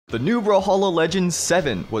The new Brawlhalla Legend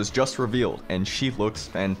 7 was just revealed, and she looks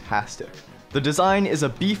fantastic. The design is a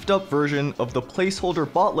beefed up version of the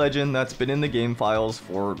placeholder bot legend that's been in the game files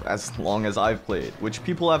for as long as I've played, which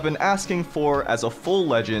people have been asking for as a full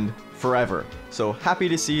legend forever. So happy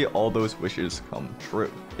to see all those wishes come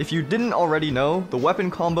true. If you didn't already know, the weapon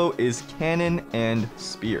combo is cannon and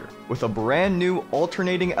spear, with a brand new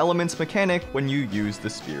alternating elements mechanic when you use the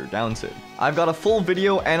spear down sig. I've got a full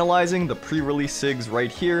video analyzing the pre-release SIGs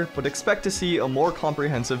right here, but expect to see a more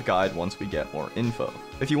comprehensive guide once we get more info.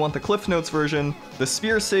 If you want the Cliff Notes version, the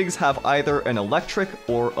spear SIGs have either an electric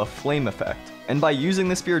or a flame effect. And by using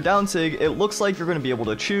the spear down sig, it looks like you're going to be able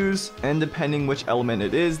to choose, and depending which element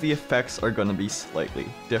it is, the effects are going to be slightly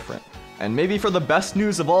different. And maybe for the best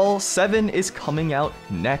news of all, 7 is coming out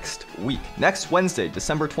next week. Next Wednesday,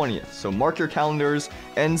 December 20th. So mark your calendars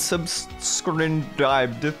and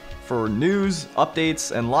subscribe for news,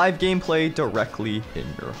 updates, and live gameplay directly in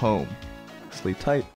your home. Sleep tight.